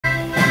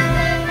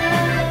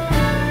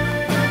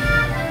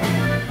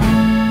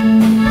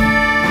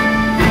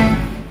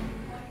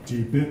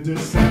in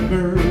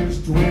December's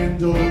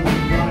dwindled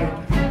in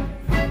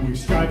light. We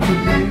strive to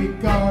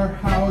make our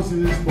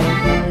houses more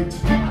bright,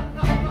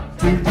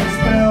 to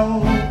dispel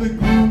the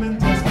gloom and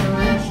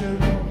desperation.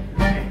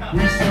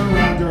 We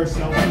surround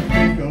ourselves with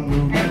fake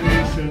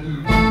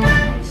illumination.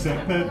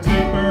 Set the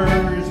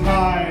tapers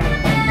high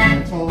on the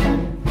mantle,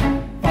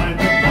 find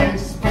a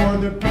place for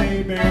the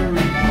bayberry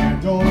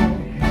candle.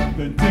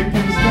 The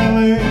Dickens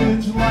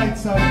Village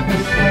lights up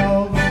the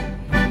shelves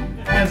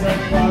as I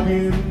plug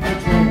in the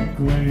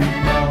twinkling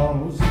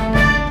bells.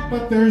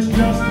 But there's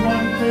just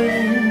one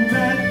thing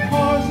that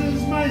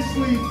causes my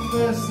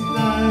sleepless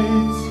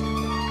nights.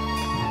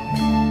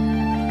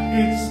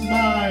 It's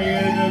my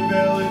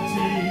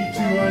inability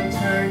to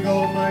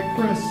untangle my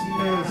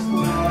Christmas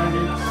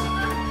lights.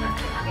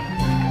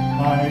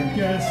 I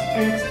guess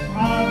it's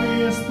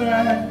obvious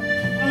that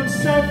I'm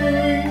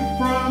suffering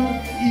from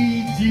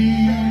ED.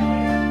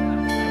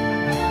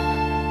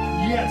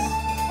 Yes,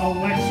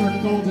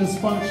 electrical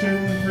dysfunction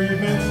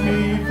prevents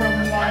me from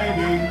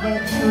lighting the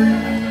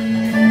tree.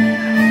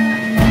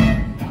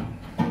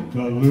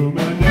 The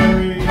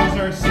luminaries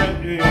are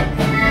set in a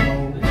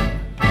row.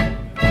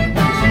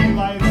 The tea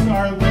lights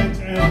are lit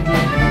and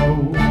aglow.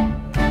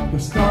 The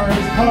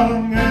stars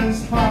hung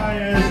as high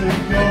as it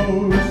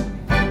goes,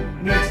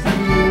 next to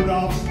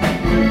Rudolph's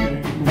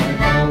twinkling red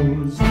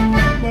nose.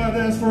 But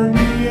as for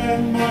me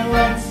and my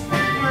lights,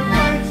 our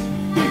fights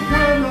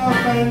become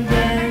up and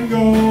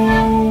dango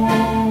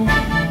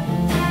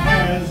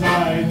as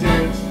I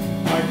dance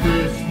my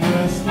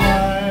Christmas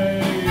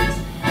lights.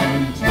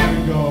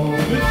 Untango,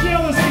 the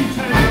jealousy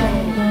tango.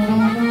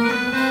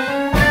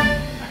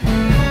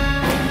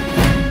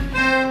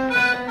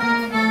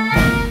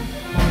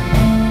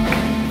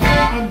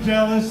 I'm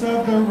jealous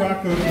of the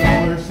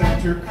Rockefeller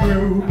Center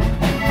crew.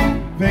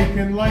 They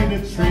can light a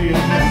tree in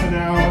just an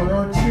hour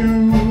or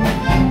two,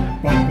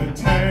 but the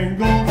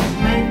tangled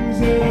strings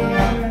in